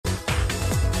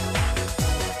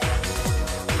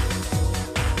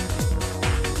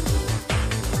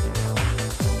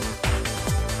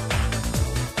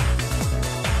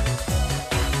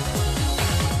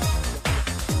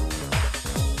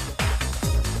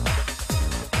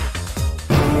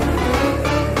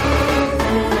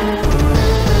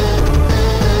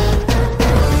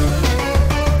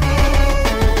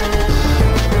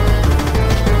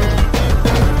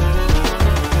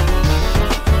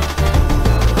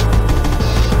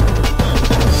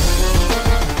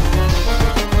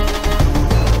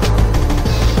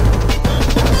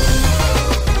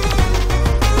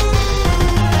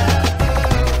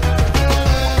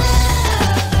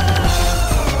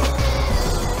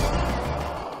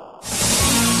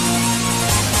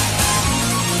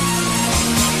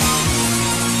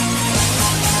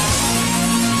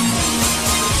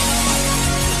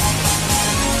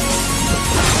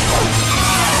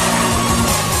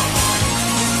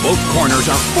Both corners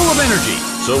are full of energy,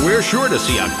 so we're sure to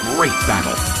see a great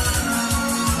battle.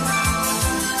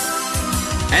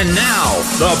 And now,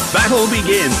 the battle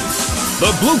begins. The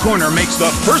blue corner makes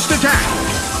the first attack.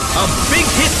 A big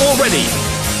hit already.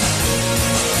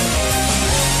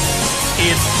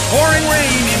 It's pouring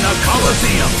rain in the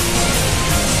Colosseum.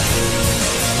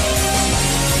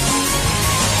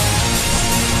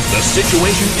 The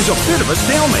situation is a bit of a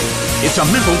stalemate. It's a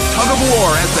mental tug-of-war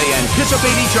as they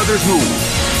anticipate each other's moves.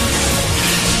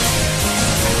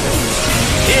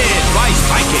 Hit by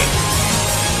Psychic.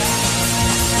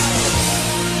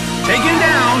 Taken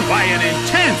down by an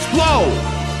intense blow.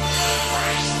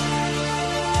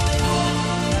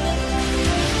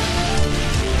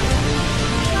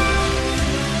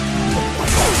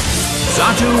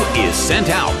 Xatu is sent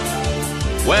out.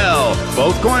 Well,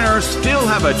 both corners still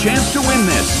have a chance to win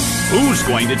this. Who's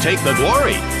going to take the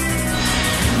glory?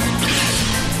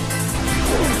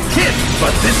 Hit,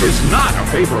 but this is not a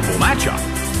favorable matchup.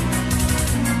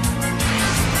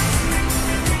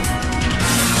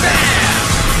 Bam!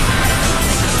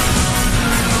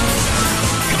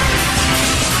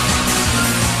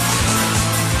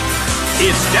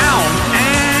 It's down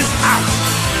and out.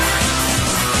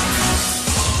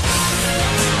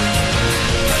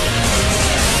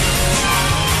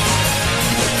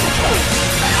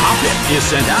 Hoppip is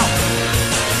sent out.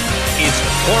 It's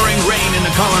pouring rain in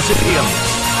the Colosseum.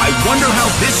 I wonder how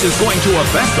this is going to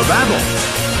affect the battle.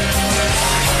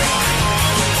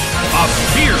 A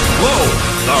fierce blow.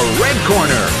 The red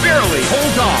corner barely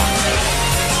holds on.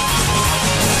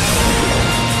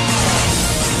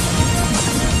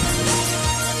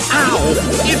 Ow!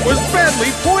 It was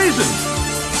badly poisoned.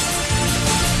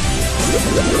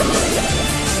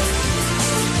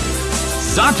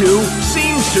 Xatu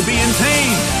seems to be in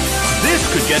pain. This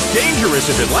could get dangerous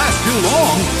if it lasts too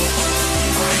long.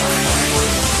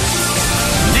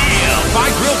 Nailed by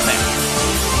Drill Pet.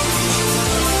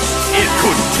 It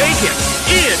couldn't take it.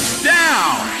 It's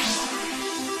down.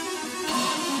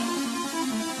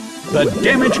 The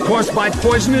damage caused by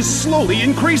poison is slowly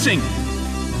increasing.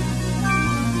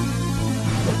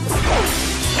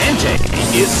 Entei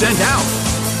is sent out.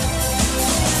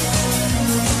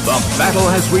 The battle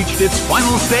has reached its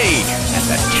final stage, and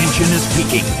the tension is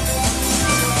peaking.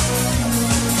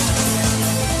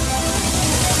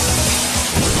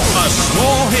 A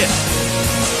small hit.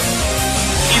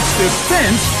 Its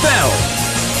defense fell.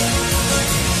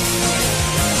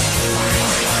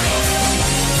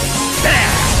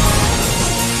 Bam!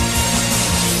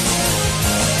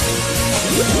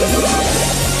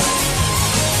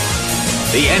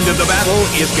 The end of the battle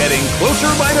is getting closer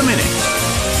by the minute.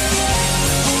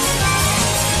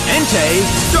 Entei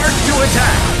starts to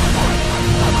attack.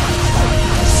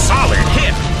 Solid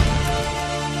hit.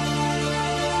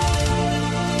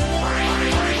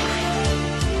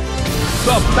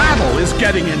 The battle is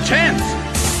getting intense.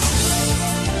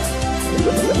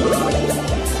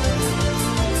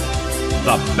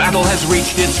 The battle has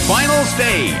reached its final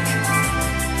stage.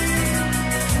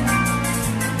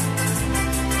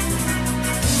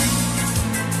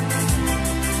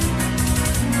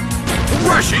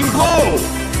 Rushing blow.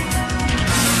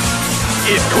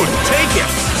 It couldn't take it.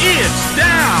 It's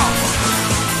down.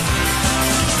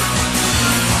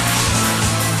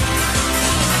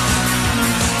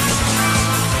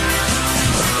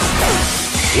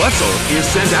 Plusle is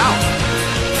sent out.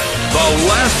 The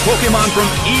last Pokémon from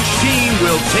each team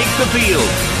will take the field.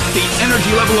 The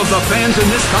energy level of the fans in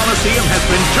this Colosseum has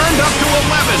been turned up to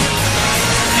 11.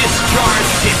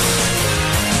 Discharge hit.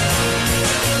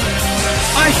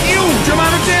 A huge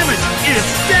amount of damage.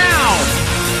 It's down.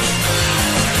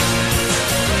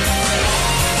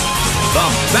 The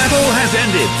battle has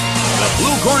ended. The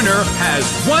blue corner has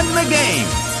won the game.